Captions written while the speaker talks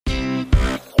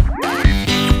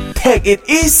Take it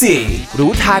easy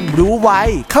รู้ทันรู้ไว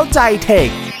เข้าใจเทค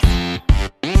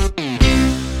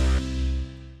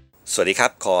สวัสดีครั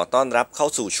บขอต้อนรับเข้า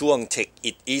สู่ช่วง Take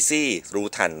it easy รู้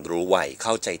ทันรู้ไวเ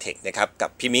ข้าใจเทคนะครับกับ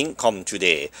พี่มิ้งคอมทูเด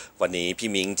ย์วันนี้พี่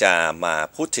มิ้งจะมา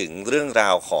พูดถึงเรื่องรา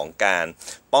วของการ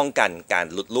ป้องกันการ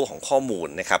หลุดลุ่ยของข้อมูล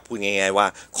นะครับพูดง่ายๆว่า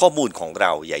ข้อมูลของเร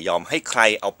าอย่ายอมให้ใคร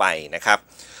เอาไปนะครับ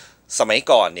สมัย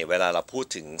ก่อนเนี่ยเวลาเราพูด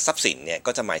ถึงทรัพย์สินเนี่ย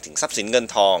ก็จะหมายถึงทรัพย์สินเงิน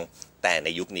ทองแต่ใน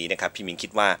ยุคนี้นะครับพี่มิ้งคิ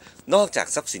ดว่านอกจาก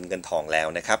ทรัพย์สินเงินทองแล้ว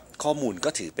นะครับข้อมูลก็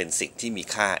ถือเป็นสิ่งที่มี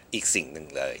ค่าอีกสิ่งหนึ่ง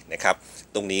เลยนะครับ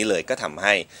ตรงนี้เลยก็ทำใ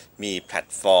ห้มีแพลต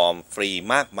ฟอร์มฟรี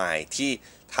มากมายที่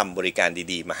ทำบริการ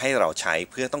ดีๆมาให้เราใช้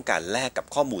เพื่อต้องการแลกกับ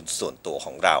ข้อมูลส่วนตัวข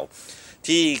องเรา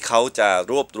ที่เขาจะ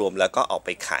รวบรวมแล้วก็เอาไป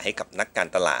ขายให้กับนักการ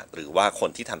ตลาดหรือว่าคน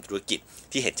ที่ทำธุรกิจ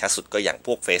ที่เห็นชัดสุดก็อย่างพ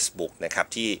วก Facebook นะครับ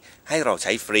ที่ให้เราใ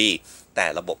ช้ฟรีแต่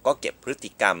ระบบก็เก็บพฤ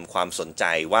ติกรรมความสนใจ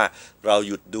ว่าเรา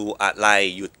หยุดดูอะไร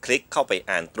หยุดคลิกเข้าไป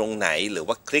อ่านตรงไหนหรือ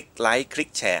ว่าคลิกไลค์คลิก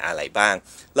แชร์อะไรบ้าง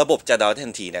ระบบจะเดาทั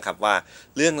นทีนะครับว่า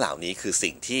เรื่องเหล่านี้คือ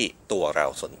สิ่งที่ตัวเรา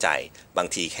สนใจบาง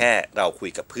ทีแค่เราคุย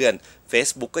กับเพื่อน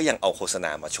Facebook ก็ยังเอาโฆษณ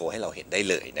ามาโชว์ให้เราเห็นได้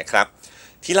เลยนะครับ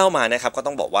ที่เล่ามานะครับก็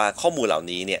ต้องบอกว่าข้อมูลเหล่า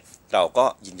นี้เนี่ยเราก็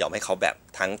ยินยอมให้เขาแบบ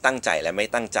ทั้งตั้งใจและไม่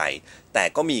ตั้งใจแต่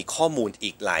ก็มีข้อมูล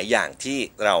อีกหลายอย่างที่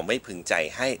เราไม่พึงใจ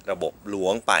ให้ระบบล้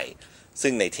วงไป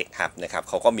ซึ่งใน Tech Hub นะครับ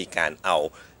เขาก็มีการเอา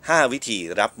5วิธี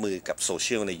รับมือกับโซเ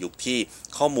ชียลในยุคที่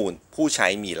ข้อมูลผู้ใช้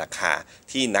มีราคา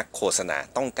ที่นักโฆษณา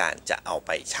ต้องการจะเอาไ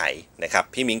ปใช้นะครับ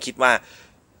พี่มิ้งคิดว่า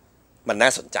มันน่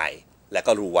าสนใจและ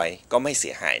ก็รู้ไว้ก็ไม่เสี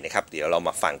ยหายนะครับเดี๋ยวเราม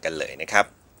าฟังกันเลยนะครับ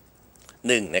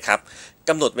1นะครับก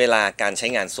ำหนดเวลาการใช้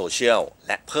งานโซเชียลแ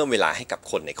ละเพิ่มเวลาให้กับ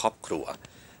คนในครอบครัว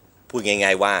พูดง่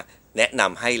ายๆว่าแนะน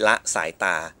ำให้ละสายต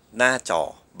าหน้าจอ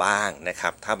บ้างนะครั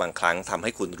บถ้าบางครั้งทำใ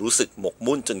ห้คุณรู้สึกหมก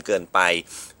มุ่นจนเกินไป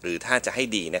หรือถ้าจะให้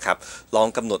ดีนะครับลอง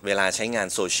กำหนดเวลาใช้งาน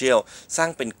โซเชียลสร้าง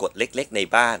เป็นกฎเล็กๆใน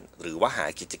บ้านหรือว่าหา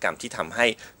กิจกรรมที่ทำให้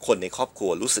คนในครอบครั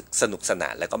วรู้สึกสนุกสนา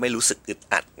นและก็ไม่รู้สึกอึด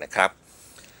อัดนะครับ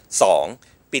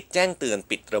 2. ปิดแจ้งเตือน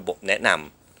ปิดระบบแนะน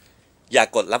ำอย่า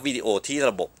กดรับวิดีโอที่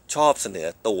ระบบชอบเสนอ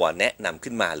ตัวแนะนำ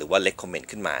ขึ้นมาหรือว่า recommend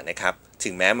ขึ้นมานะครับถึ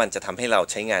งแม้มันจะทำให้เรา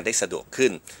ใช้งานได้สะดวกขึ้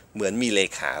นเหมือนมีเล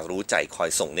ขารู้ใจคอย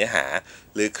ส่งเนื้อหา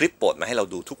หรือคลิปโปรดมาให้เรา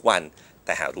ดูทุกวันแ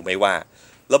ต่หารู้ไหมว่า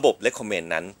ระบบ recommend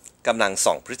นั้นกำลัง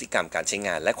ส่องพฤติกรรมการใช้ง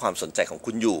านและความสนใจของ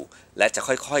คุณอยู่และจะ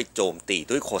ค่อยๆโจมตี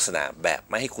ด้วยโฆษณาแบบ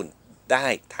ไม่ให้คุณได้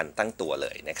ทันตั้งตัวเล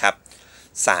ยนะครับ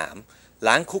 3.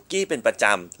 ล้างคุกกี้เป็นประจ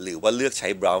ำหรือว่าเลือกใช้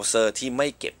เบราว์เซอร์ที่ไม่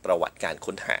เก็บประวัติการ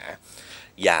ค้นหา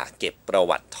อย่าเก็บประ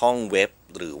วัติท่องเว็บ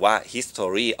หรือว่า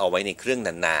history เอาไว้ในเครื่อง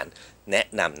นานๆแนะ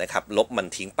นำนะครับลบมัน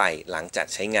ทิ้งไปหลังจาก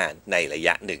ใช้งานในระย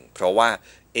ะหนึ่งเพราะว่า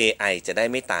AI จะได้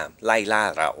ไม่ตามไล่ล่า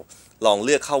เราลองเ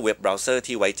ลือกเข้าเว็บเบราว์เซอร์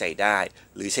ที่ไว้ใจได้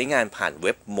หรือใช้งานผ่านเ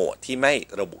ว็บโหมดที่ไม่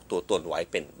ระบุตัวตนไว้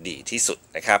เป็นดีที่สุด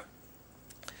นะครับ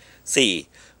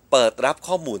 4. เปิดรับ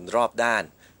ข้อมูลรอบด้าน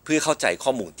เพื่อเข้าใจข้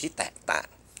อมูลที่แตกต่าง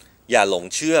อย่าหลง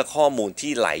เชื่อข้อมูล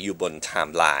ที่ไหลอยู่บนไท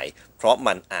ม์ไลน์เพราะ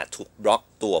มันอาจถูกบล็อก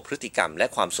ตัวพฤติกรรมและ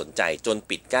ความสนใจจน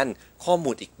ปิดกั้นข้อ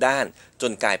มูลอีกด้านจ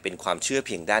นกลายเป็นความเชื่อเ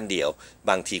พียงด้านเดียว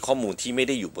บางทีข้อมูลที่ไม่ไ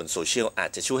ด้อยู่บนโซเชียลอา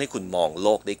จจะช่วยให้คุณมองโล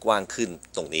กได้กว้างขึ้น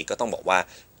ตรงนี้ก็ต้องบอกว่า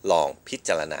ลองพิจ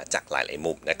ารณาจากหลายๆ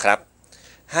มุมนะครับ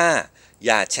 5. อ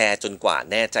ย่าแชร์จนกว่า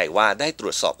แน่ใจว่าได้ตร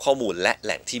วจสอบข้อมูลและแห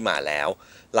ล่งที่มาแล้ว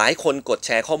หลายคนกดแช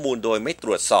ร์ข้อมูลโดยไม่ต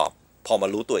รวจสอบพอมา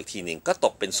รู้ตัวอีกทีนึงก็ต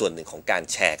กเป็นส่วนหนึ่งของการ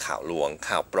แชร์ข่าวลวง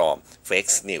ข่าวปลอม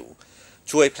Fake News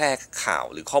ช่วยแพร่ข่าว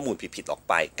หรือข้อมูลผิดๆออก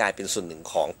ไปกลายเป็นส่วนหนึ่ง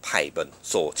ของภัยบน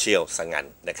โซเชียลซะงั้น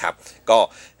นะครับก็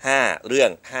5เรื่อ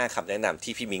ง5คำแนะนำ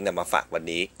ที่พี่มิ้งนำมาฝากวัน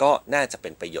นี้ก็น่าจะเป็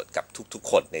นประโยชน์กับทุก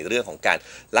ๆคนในเรื่องของการ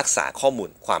รักษาข้อมูล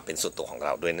ความเป็นส่วนตัวของเร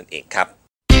าด้วยนั่นเองครับ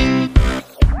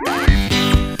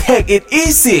Take it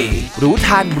easy รู้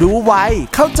ทันรู้ไว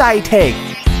เข้าใจเทค